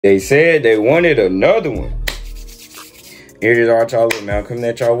They said they wanted another one. Here it is, all y'all, man. Coming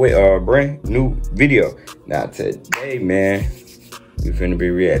at y'all with a brand new video. Now today, man, we finna be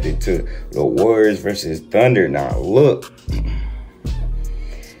reacting to the Warriors versus Thunder. Now look,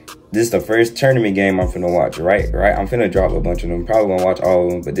 this is the first tournament game I'm finna watch, right? I'm finna drop a bunch of them. Probably gonna watch all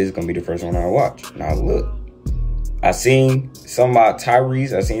of them, but this is gonna be the first one I watch. Now look, I seen some about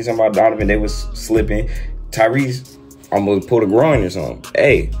Tyrese. I seen some about Donovan. They was slipping. Tyrese almost pulled a groin or something.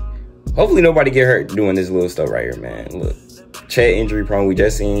 Hey, hopefully nobody get hurt doing this little stuff right here, man. Look, Chet injury prone. We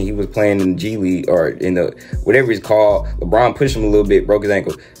just seen he was playing in the G League or in the whatever it's called. LeBron pushed him a little bit, broke his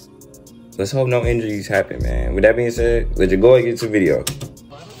ankle. Let's hope no injuries happen, man. With that being said, let's just go and get to the video.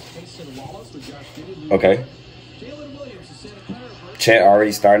 Okay. Chet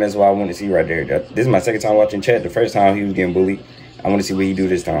already starting. That's what I want to see right there. This is my second time watching Chet. The first time he was getting bullied. I want to see what he do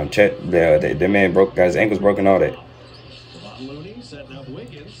this time. Chet, that man got his ankles broken, all that.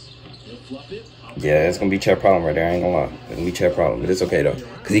 Yeah, it's gonna be Chet problem right there. I ain't gonna lie. It's gonna be Chet problem, but it's okay though,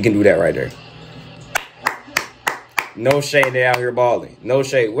 cause he can do that right there. No shade, they out here balling. No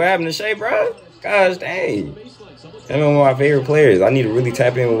shade. What happened to Shea, bro? Gosh dang. That's one of my favorite players. I need to really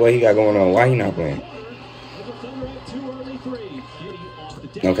tap in with what he got going on. Why he not playing?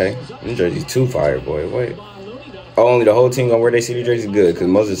 Okay, this jersey's too fire, boy. Wait. Oh, only the whole team gonna wear their city jerseys? Good, because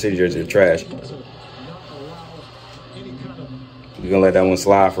most of the city jerseys are trash. We're gonna let that one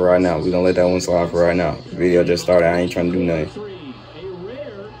slide for right now. We're gonna let that one slide for right now. The video just started. I ain't trying to do nothing.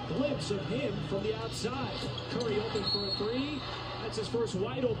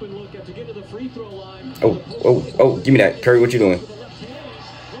 Oh, give me that. Curry, what you doing?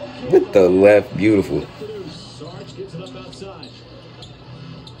 With the left, beautiful.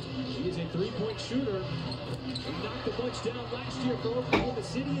 He's a three-point shooter. He knocked the Bucks down last year for Oklahoma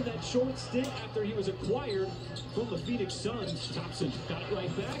City in that short stint after he was acquired from the Phoenix Suns. Thompson got it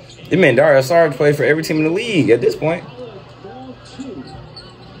right back. This man Dario Saric plays for every team in the league at this point. Ball two.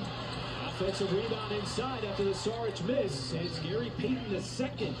 Offensive rebound inside after the Saric miss. It's Gary Payton the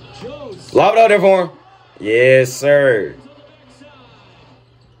second. Joe's. Lob it out there for him. Yes, sir.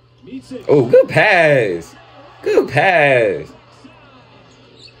 Oh, good pass. Good pass.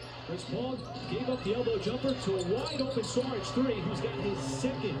 Chris Paul gave up the elbow jumper to a wide open Saric three, who's got his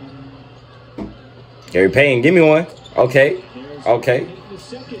second. Gary Payton, give me one. Okay. Okay.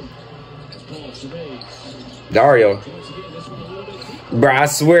 Dario. Bro, I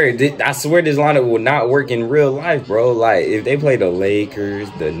swear this lineup will not work in real life, bro. Like, if they play the Lakers,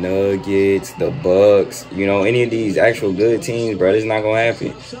 the Nuggets, the Bucks, you know, any of these actual good teams, bro, this is not gonna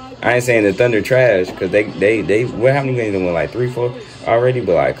happen. I ain't saying the Thunder trash, because they what, how many games they won? Like 3-4 already?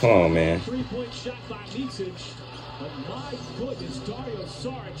 But like, come on, man. 3-point shot by Micic. But my goodness, Dario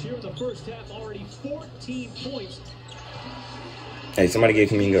Saric here in the first half, already 14 points. Hey, somebody get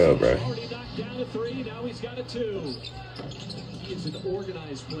Kuminga up, bro. Already knocked down a three, now he's got a two. He is an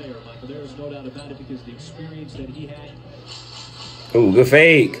organized player, Michael. There's no doubt about it, because the experience that he had. Ooh, good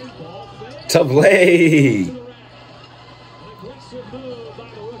fake. Tough leg. An aggressive move by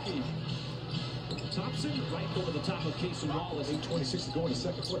the rookie. Thompson right over the top of Casey Wallace. 8:26 to go in the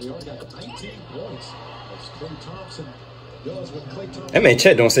second quarter. He already got 19 points. That's Klay Thompson. That man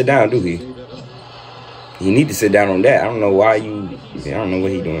Chet don't sit down, do he? He need to sit down on that. I don't know why you. I don't know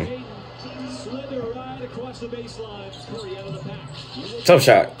what he doing. Tough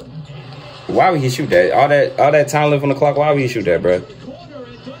shot. Why would he shoot that? All that time left on the clock. Why would he shoot that, bro?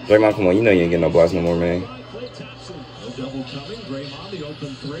 Draymond, come on. You know you ain't getting no blocks no more, man.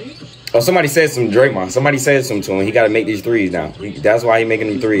 Oh, somebody said some Draymond. Somebody said something to him. He got to make these threes now. That's why he making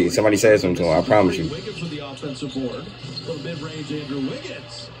them threes. Somebody said something to him. I promise you. Catch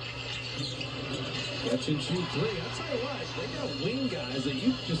and shoot three. I'll tell you what, they got wing guys that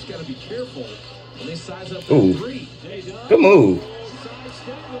you just got to be careful when they size up the three. Good move.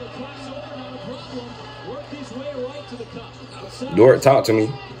 Dort, talk to me.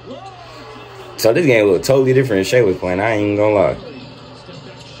 So this game looked totally different than Shea was playing. I ain't even gonna lie.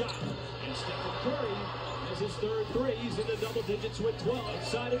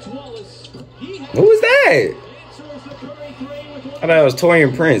 Who was that? I thought it was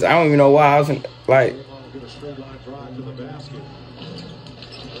Torian Prince. I don't even know why I was like.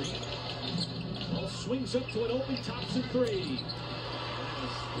 Swings up to an open Thompson three.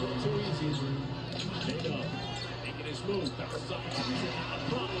 Too easy. Making his move.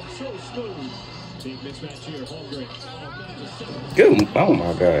 So smooth. Big mismatch here. Holmgren. Good. Oh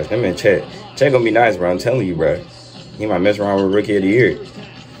my gosh. That man Chet. Chet gonna be nice, bro. I'm telling you, bro. He might mess around with Rookie of the Year.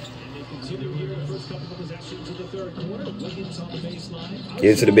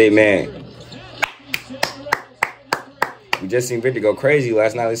 Get to the big man. just seen Victor go crazy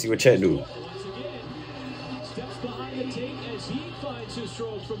last night. Let's see what Chet do. Once again, steps behind the tape as he finds his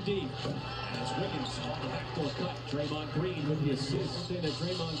stroke from deep. As Wiggins on the backdoor cut. Draymond Green with the assist. Something that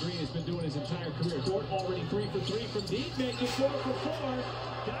Draymond Green has been doing his entire career. Dort already 3 for 3 from deep, making 4 for 4.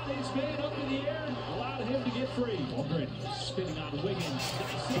 Got his man up in the air, allowed him to get free. Aldridge spinning on Wiggins.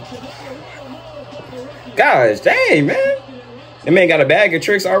 Gosh, dang, man. That man got a bag of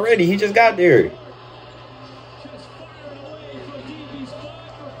tricks already. He just got there. Just firing away from deep. He's 5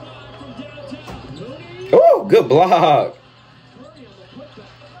 for 5 from downtown. Moody. Oh, good block. Curry on the putback.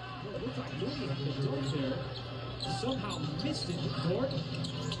 Well, it looked like Moody had the dart there. Somehow missed it. Dort.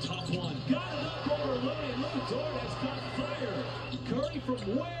 Top one. Got it up over Looney. Lou Dort has caught fire. Curry from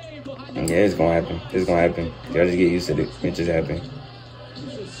way behind the Yeah, it's gonna happen. It's gonna happen. Y'all just get used to it. It just happened.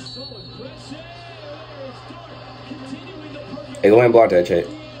 This is so aggressive. There's Dort continuing the perfect. Hey, go ahead and block that, Chet.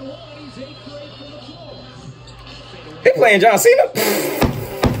 He's 8 for 8 from the floor. They playing John Cena.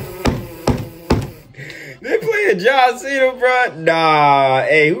 They playing John Cena, bro. Nah,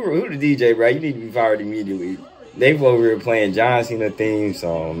 hey, who the DJ, bro? You need to be fired immediately. They over here playing John Cena theme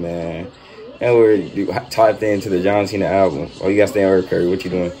song, man. And we're typed into the John Cena album. Oh, you got to stay on Earth, Curry. What you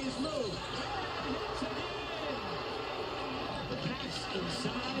doing?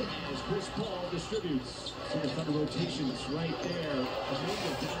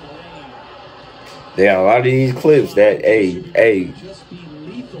 Yeah, a lot of these clips that, hey.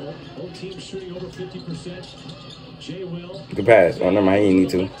 Good pass. Oh, never mind. He didn't need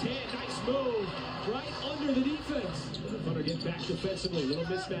to. Get back defensively. Little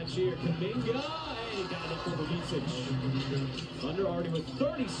mismatch here. Kuminga. Hey, got it for Vucevic. Thunder already with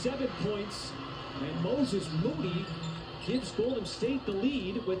 37 points. And Moses Moody gives Golden State the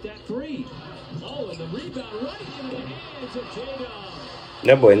lead with that 3. Oh, and the rebound right into the hands of J-Dog.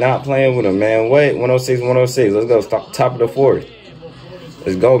 That boy not playing with him, man. Wait, 106, 106. Let's go. Top of the 4th.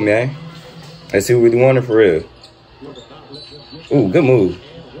 Let's go, man. Let's see what we wanted for real. Ooh, good move.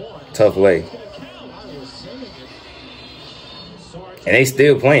 Tough lay. And they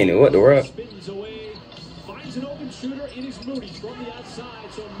still playing it. What the world? Spins away, finds an open shooter. It is Moody from the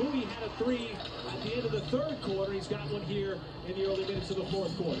outside. So Moody had a 3 at the end of the 3rd quarter. He's got one here in the early minutes of the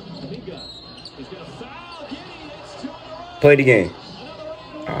 4th quarter. Kuminga is going to foul. Giddey, that's 2 in a row. Play it again.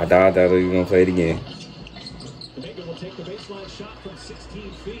 I thought he was going to play it again. Kuminga will take the baseline shot from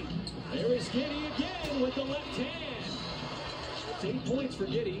 16 feet. There is Giddey again with the left hand. That's 8 points for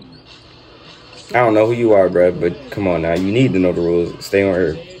Giddey. I don't know who you are, bro, but come on now. You need to know the rules. Stay on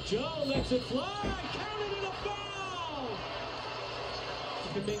Earth. Joe lets it fly. Counted in a foul.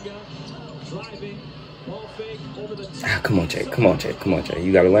 Kuminga driving. Ball fake over the top. Come on, Chet. Come on, Chet. Come on, Chet.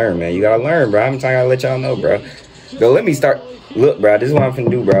 You got to learn, man. You got to learn, bro. I'm trying to let y'all know, bro. So let me start. Look, bro, this is what I'm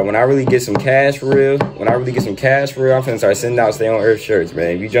finna do, bro. When I really get some cash for real, I'm finna start sending out Stay on Earth shirts,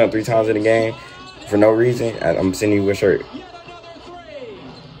 man. If you jump 3 times in the game for no reason, I'm sending you a shirt.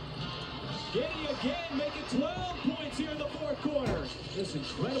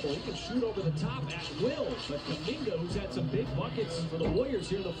 Incredible. He can shoot over the top at will. But Kuminga, who's had some big buckets for the Warriors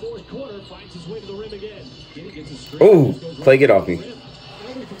here in the 4th quarter, finds his way to the rim again. Giddey gets a screen. Ooh, Clay, get off me.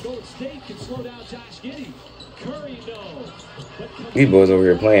 Nobody from Golden State can slow down Josh Giddey. Curry, no. These boys over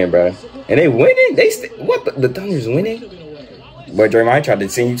here playing, bro. And they winning? What? The Thunder's winning? Boy, Draymond tried to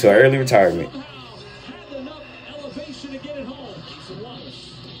send you to an early retirement. Had enough elevation to get it home.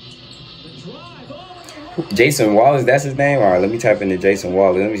 The drive over the Jason Wallace, that's his name? All right, let me type into Jason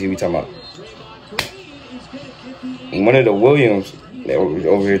Wallace. Let me see what we're talking about. And one of the Williams that were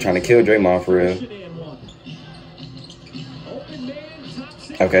over here trying to kill Draymond for real.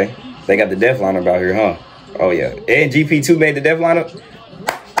 Okay. They got the death lineup out here, huh? Oh, yeah. And GP2 made the death lineup.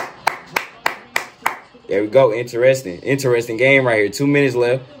 There we go. Interesting game right here. 2 minutes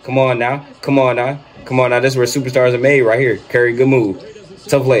left. Come on now. That's where superstars are made right here. Curry, good move.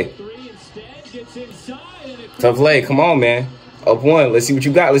 Tough play. Come on, man. Up 1. Let's see what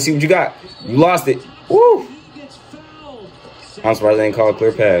you got. You lost it. Woo. I'm surprised they ain't called a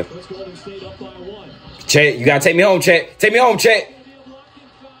clear path. Chet, you got to take me home, Chet.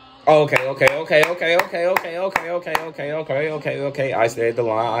 Oh, okay. I stay at the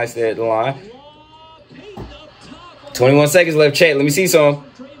line. 21 seconds left, Chet. Let me see some.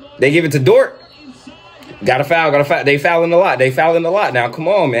 They give it to Dort. Got a foul. They fouling a lot. Now, come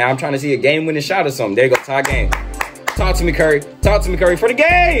on, man. I'm trying to see a game-winning shot or something. There you go. Tie game. Talk to me, Curry. For the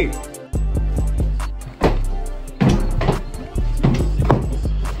game.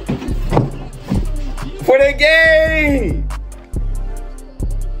 For the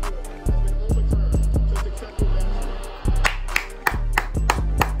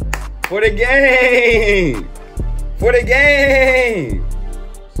game. For the game.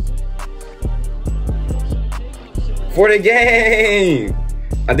 For the game.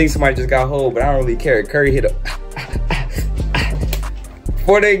 I think somebody just got hold, but I don't really care. Curry hit a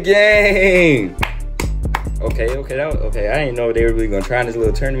for the game. Okay. I didn't know they were really gonna try this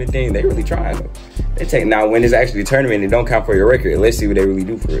little tournament thing. They really trying though. They take now when it's actually a tournament, it don't count for your record. Let's see what they really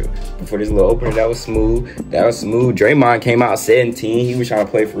do for real. But for this little opener, that was smooth. Draymond came out 17. He was trying to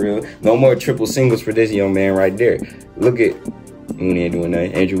play for real. No more triple singles for this young man right there. Look at Mooney ain't doing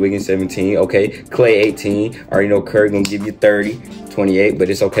nothing. Andrew Wiggins 17. Okay, Clay 18. Already know Curry gonna give you 30, 28, but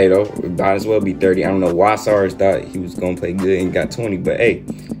it's okay though. It might as well be 30. I don't know why Sarge thought he was gonna play good and got 20, but hey,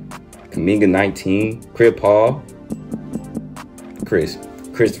 Kuminga 19.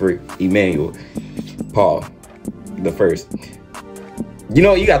 Christopher Emmanuel Paul the first. You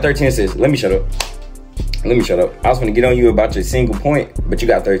know, you got 13 assists. Let me shut up. I was gonna get on you about your single point, but you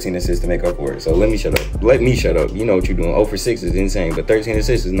got 13 assists to make up for it. So let me shut up. Let me shut up. You know what you're doing. 0 for 6 is insane, but 13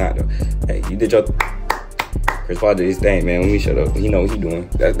 assists is not though. Hey, you did your Chris Paul did his thing, man. Let me shut up. He know what he doing.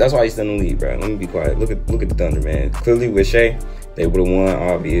 That's why he's still in the league, bro. Let me be quiet. Look at the Thunder, man. Clearly with Shea, they would have won,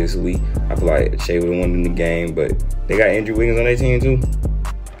 obviously. I feel like Shea would have won in the game, but they got Andrew Wiggins on their team too.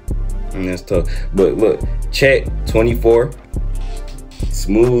 And that's tough. But look, Chet, 24.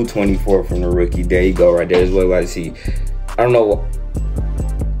 Smooth 24 from the rookie. There you go, right there. Is what I like to see. I don't know.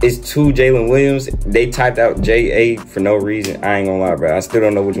 It's 2 Jalen Williams. They typed out JA for no reason. I ain't gonna lie, bro. I still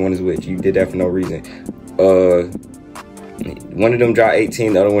don't know which one is which. You did that for no reason. One of them dropped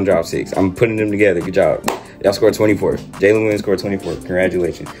 18, the other one dropped 6. I'm putting them together. Good job. Y'all scored 24. Jalen Williams scored 24.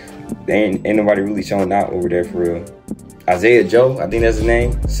 Congratulations. Ain't nobody really showing out over there for real. Isaiah Joe, I think that's his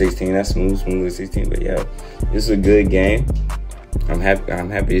name. 16. That's smooth 16. But yeah, this is a good game. I'm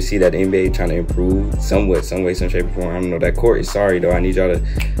happy to see that the NBA trying to improve somewhat, some way, some shape, or form. I don't know. That court is sorry though. I need y'all to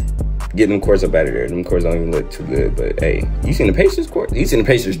get them courts up out of there. Them courts don't even look too good. But hey, you seen the Pacers court? You seen the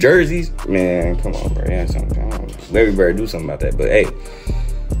Pacers jerseys? Man, come on, bro. Yeah, Larry Bird do something about that. But hey,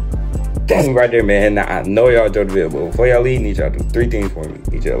 that's right there, man. Now, I know y'all enjoyed the video, but before y'all leave, I need y'all to do 3 things for me.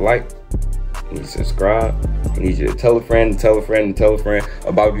 I need you to like, I need you to subscribe, I need you to tell a friend, tell a friend, tell a friend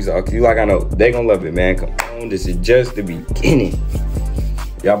about these. Cause you like, I know they gonna love it, man. Come on, this is just the beginning.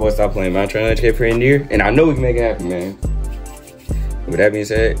 Y'all boys stop playing, man. I'm trying to educate for in here, and I know we can make it happen, man. With that being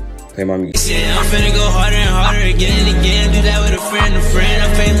said, play my music. Yeah, I'm finna go harder and harder again and again. Do that with a friend.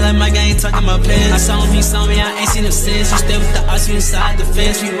 I'm famous like my guy ain't talking about pen. I saw him, he saw me, I ain't seen him since. You stay with the odds, you inside the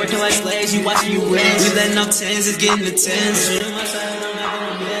fence. We working like slaves, you watching you win. We letting off 10s, it's getting the 10s.